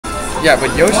Yeah,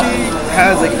 but Yoshi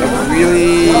has like a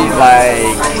really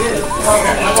like.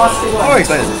 How do I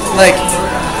explain this? Like,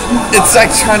 it's like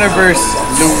trying to verse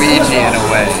Luigi in a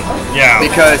way. Yeah.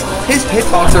 Because his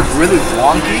hitbox are really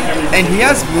wonky, and he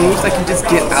has moves that can just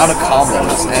get out of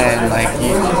combos, and like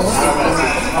he.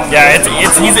 Yeah,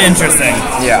 he's interesting.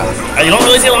 Yeah. You don't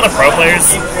really see a lot of pro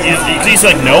players. You see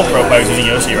like no pro players using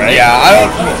Yoshi, right? Yeah,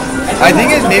 I think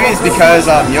maybe it's because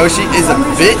Yoshi is a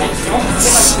bit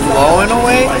slow in a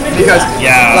way, because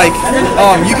like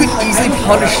you could easily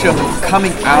punish him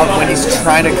coming out when he's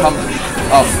trying to come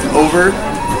over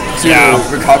to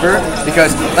recover,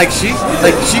 because like she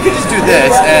could just do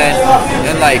this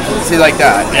and like see like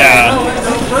that. Yeah.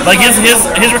 Like his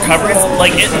recoveries,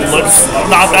 like it looks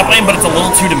not that plain, but it's a little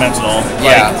two-dimensional.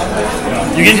 Yeah.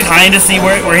 Like, you can kind of see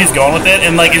where he's going with it,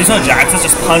 and like you know Jaxas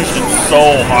just punched it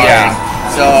so hard. Yeah.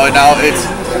 So now it's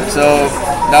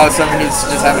something he's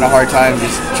just having a hard time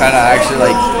just trying to actually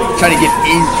like trying to get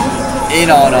in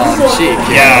on Sheik.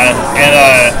 Yeah, and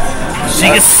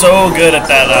Sheik is so good at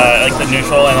that, like the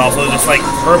neutral, and also just like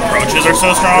her approaches are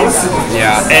so strong.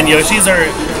 Yeah. And Yoshi's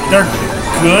they're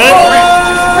good,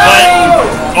 but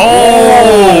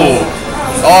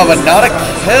but not a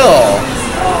kill.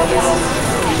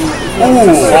 Ooh.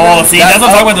 Oh, see, that's what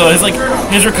I'm talking about though.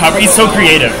 His recovery, he's so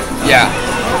creative. Yeah.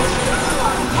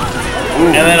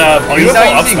 Ooh. And then he's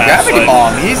not using gravity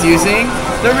bomb. He's using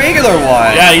the regular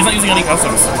one. Yeah, he's not using any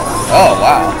customs. Oh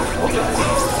wow.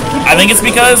 I think it's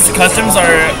because customs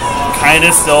are kind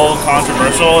of still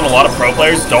controversial, and a lot of pro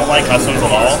players don't like customs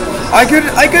at all. I could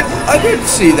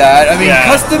see that. I mean,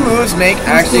 custom moves make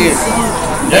actually.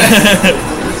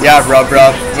 Yeah, rub.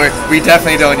 We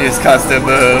definitely don't use custom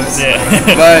moves. Yeah.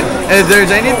 But if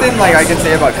there's anything like I can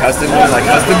say about custom moves, like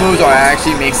custom moves are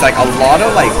actually makes like a lot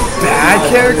of like bad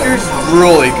characters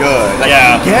really good. Like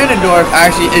Ganondorf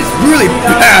actually is really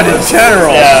bad in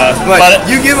general. Yeah. But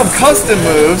you give him custom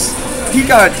moves. He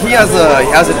has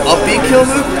an upbeat kill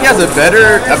move. He has a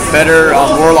better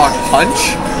Warlock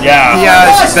punch. Yeah. He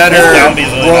has better really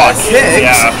Warlock nice.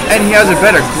 kicks, and he has a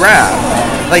better grab.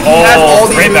 Like he has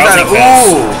all these moves that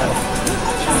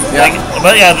Yeah. Like,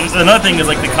 but yeah, another thing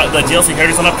is like the DLC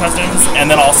characters don't have customs,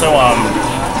 and then also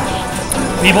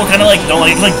people kind of like don't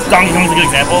like Donkey Kong's a good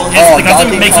example. The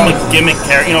custom makes him a gimmick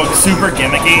character, super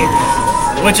gimmicky,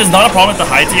 which is not a problem with the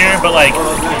high tier, but like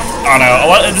I don't know,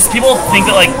 people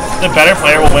think that like the better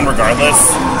player will win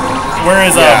regardless,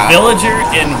 whereas Villager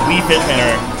and Wii Fit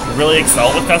Trainer really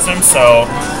excel with customs, so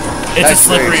it's a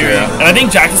slippery. And I think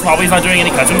Jaxas probably is not doing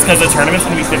any customs because the tournament's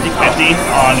going to be 50-50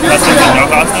 on customs and no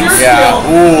costumes. Yeah.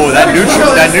 Ooh, that neutral.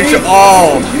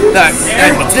 Oh, that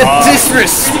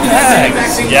disrespect.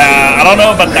 Yeah, I don't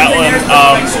know about that one.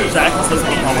 Jaxas doesn't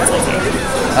have a problem with tilting.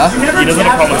 Huh? He doesn't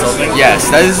have a problem with tilting. Yes,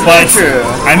 that is true.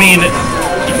 I mean,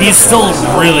 he's still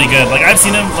really good. Like I've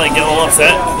seen him like get a little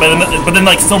upset, but then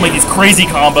like still make these crazy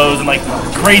combos and like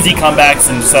crazy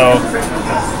comebacks, and so.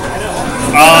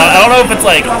 I don't know if it's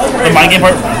like the mind game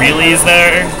part really is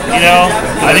there, you know?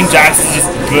 I think Jax is just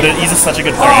good at, he's just such a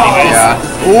good player anyways. Yeah.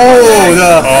 Ooh,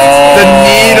 the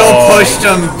needle pushed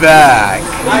him back.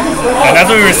 And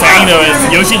that's what we were saying though, is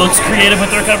Yoshi looks creative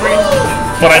with the recovery,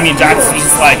 but I mean Jax was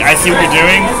just like, I see what you're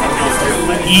doing,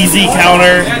 easy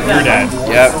counter, you're dead.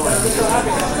 Yep.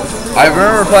 I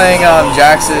remember playing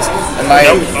Jaxas, and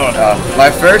my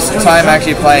first time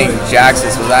actually playing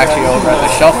Jaxas was actually over at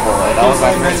the Shuffle, and that was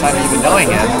my first time even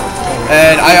knowing him.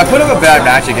 And I put up a bad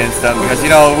match against him because, you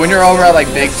know, when you're over at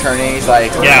like big tourneys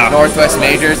like Northwest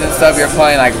Majors and stuff, you're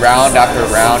playing like round after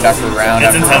round after round.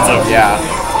 It's intensive. Yeah.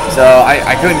 So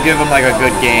I couldn't give him like a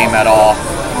good game at all.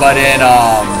 But in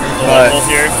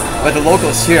But the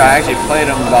locals here, I actually played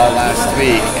him about last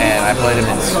week, and I played him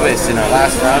in Swiss. In our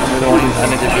last round, we were the only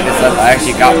undefeated stuff. I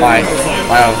actually got my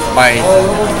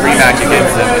rematch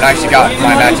against him, and I actually got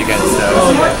my match against him.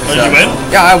 Did you win?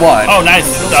 Yeah, I won. Oh, nice.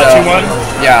 2-1?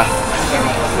 Yeah.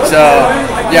 So,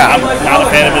 yeah. I'm not a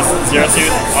fan of his Zero Suit,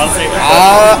 honestly.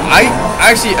 I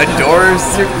actually adore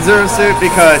Zero Suit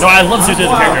because... No, I love Suit as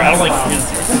a character. I don't like his...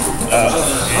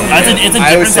 it's a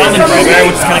different style than Roger,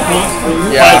 which is kind of cool.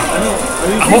 Yeah.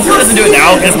 But hopefully he doesn't do it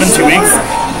now because it's been 2 weeks.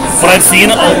 But I've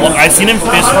seen him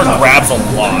fish for grabs a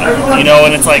lot, you know,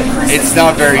 and it's like it's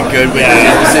not very good with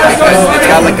Zero Suit because it's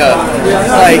got like a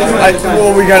I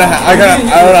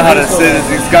don't know how to say this.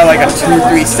 It's got like a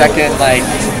 2-3 second like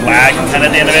lag kind of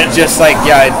at the end of it. Just like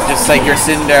you're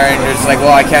sitting there and you're just like,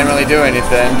 well, I can't really do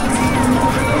anything.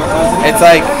 It's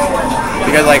like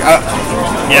because like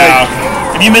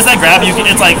if you miss that grab, you can.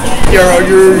 It's like you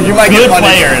might good get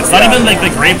punished. Players. Not even like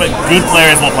the great, but good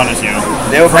players will punish you.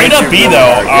 They'll great up B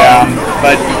though.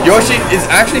 But Yoshi is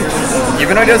actually,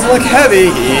 even though he doesn't look heavy,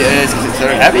 he is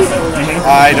considered heavy.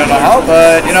 I don't know how,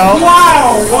 but you know.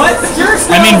 Wow, what?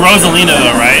 I mean Rosalina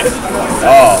though, right?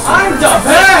 Oh. I'm the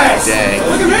best! Dang.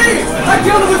 Look at me! I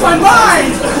killed him with my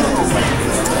mind!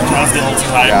 Travis getting a little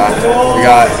too hype.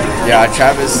 Yeah,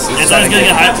 Travis. It's always gonna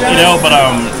get hyped, you know, but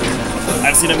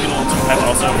I've seen him get a little too hyped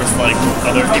also versus like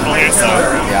other people here, so.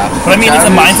 Yeah. But I mean, it's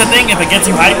a mindset thing. If it gets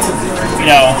you hyped,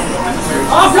 you know.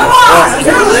 Oh, come on!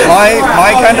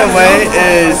 My kind of way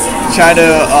is try to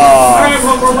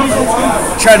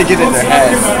get in their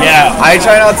head. Yeah. I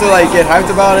try not to like get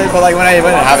hyped about it, but like when it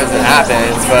happens, it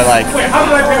happens. But like,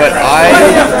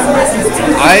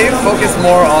 I focus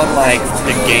more on like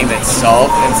the game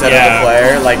itself instead of the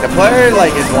player. Like the player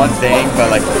like is one thing,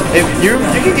 but like if you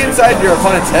can get inside your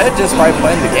opponent's head just by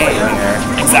playing the game here.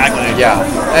 Exactly. Yeah,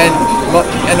 and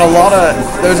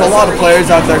there's a lot of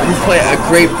players out there who play a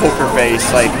great poker face.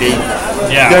 Like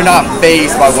they're not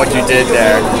fazed by what you did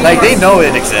there. Like they know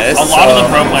it exists. A lot of the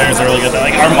pro players are really good at that.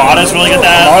 Like Armada's really good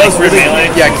at that. Armada's like, really,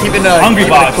 keeping Hungry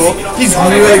Box. Cool. He's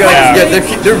really good.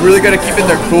 They're really good at keeping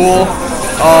their cool.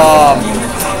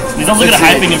 He's also good at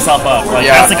hyping himself up. Like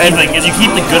that's the key thing. Is you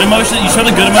keep the good emotion, you show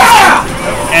the good emotion,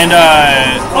 and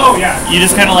you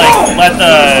just kind of like let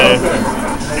the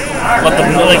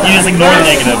you just ignore the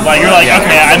negative. Like you're like,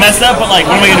 okay, I messed up, but like,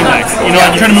 what am I gonna do next? You know,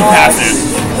 like you're trying to move past it.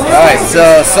 Alright,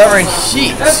 so Summer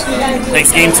Heat.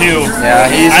 Takes game 2. Yeah,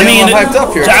 he's hyped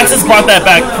up here. Jaxas brought that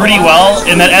back pretty well,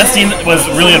 and that SD was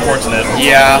really unfortunate.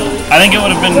 Yeah. I think it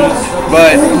would have been a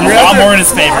lot more in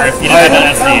his favor if he didn't have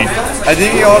that SD. I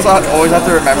think you always have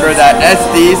to remember that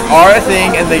SDs are a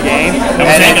thing in the game.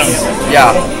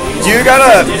 You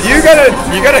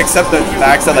gotta accept the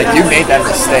facts that like you made that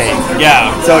mistake. Yeah.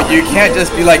 So you can't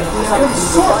just be like,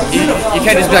 you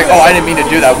can't just be like, oh, I didn't mean to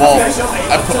do that. Well,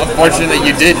 unfortunately,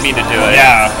 you did mean to do it.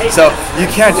 Yeah. So you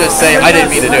can't just say I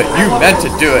didn't mean to do it. You meant to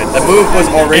do it. The move was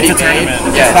already made.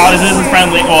 Yeah. It's not as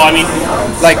friendly. Well, I mean,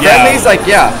 like friendly's like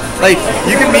like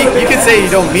you can say you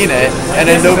don't mean it, and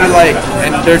then they'll be like,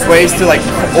 and there's ways to like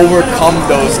overcome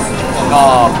those.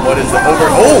 What is it?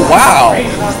 Oh wow!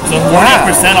 So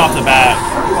 40% off the bat.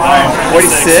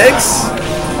 46.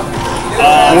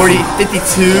 52.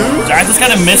 Jaxas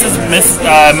kind of does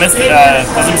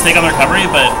a mistake on the recovery,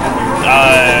 but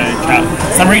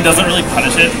Sm4sh doesn't really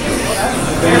punish it.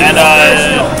 And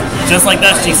just like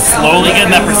that, she's slowly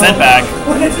getting that percent back.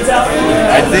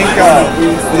 I think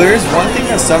there's one thing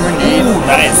that Summer needs.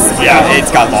 Nice. Yeah, it's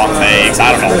got long legs.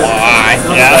 I don't know why.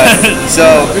 Yeah.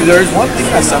 So there's one thing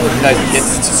that Summer that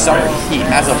gets to Summer Heat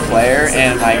as a player,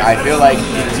 and like I feel like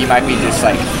he might be just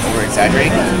like over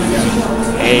exaggerating.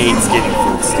 He hates getting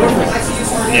food stolen.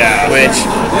 Yeah. Which,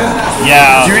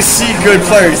 you see good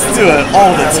players do it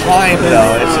all the time,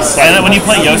 though. It's just like, and then when you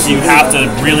play Yoshi, you have to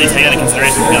really take that into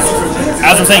consideration because,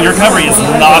 as I'm saying, your recovery is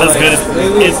not as good as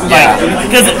it's like.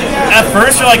 Because at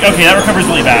first you're like, okay, that recovery is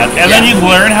really bad, and then you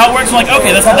learn how it works. You're like,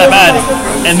 okay, that's not that bad,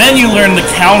 and then you learn the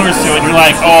counters to it. And you're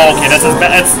like, oh, okay, that's as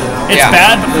bad. It's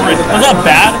bad, but it's not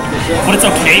bad. But it's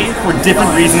okay for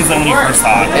different reasons than when you first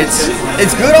thought.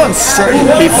 It's good on certain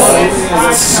people.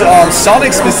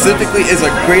 Sonic specifically is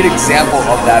a great example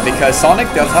of that because Sonic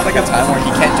does have like a time where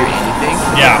he can't do anything.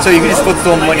 Yeah. So you can just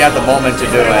footstool him when you have the moment to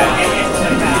do it.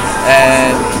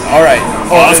 And alright.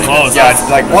 Oh, that's close. Yeah, it's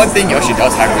like one thing Yoshi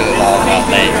does have really long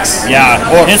legs. Yeah.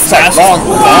 Or his like long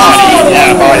body.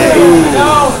 Yeah. Body. Ooh.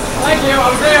 No, thank you, I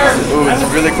was there. Ooh, it's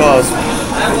really close.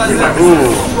 Ooh.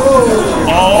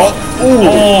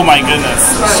 Oh my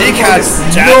goodness. Sheik has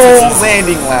no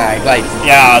landing lag. Like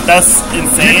that's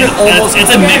insane.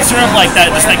 It's a mixture of like that,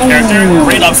 just that character.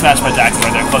 Great up smash by Jaxas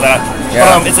right there. Close that out.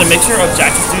 Yeah. It's a mixture of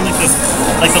Jaxas doing like this,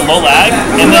 like the low lag,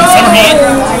 and then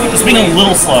Sm4sh just being a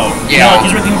little slow. Yeah. You know, like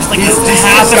he's working just like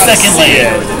half a second late.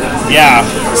 Yeah.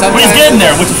 But he's getting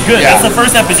there, which is good. Yeah. That's the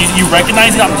first step. Is you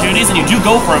recognize the opportunities and you do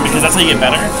go for them because that's how you get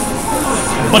better.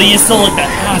 But he is still like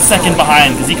that half second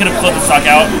behind because he could have flipped the stock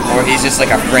out. Or he's just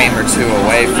like a frame or two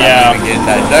away from even getting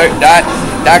that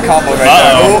combo right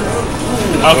there. Ooh.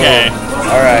 Okay.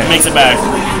 Alright. Makes it back.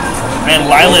 Man,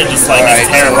 Lila just like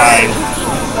is terrifying.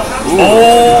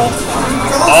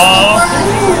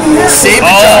 Save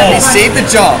the jump. He saved the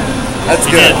jump. That's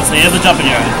good. So he has the jump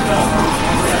in here.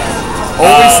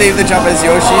 Always save the jump as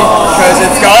Yoshi because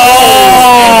it's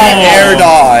got air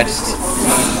dodged.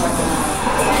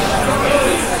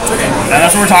 And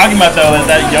that's what we're talking about, though, is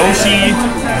that Yoshi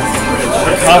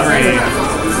recovery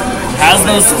has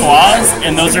those flaws,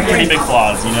 and those are pretty big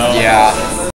flaws, you know? Yeah.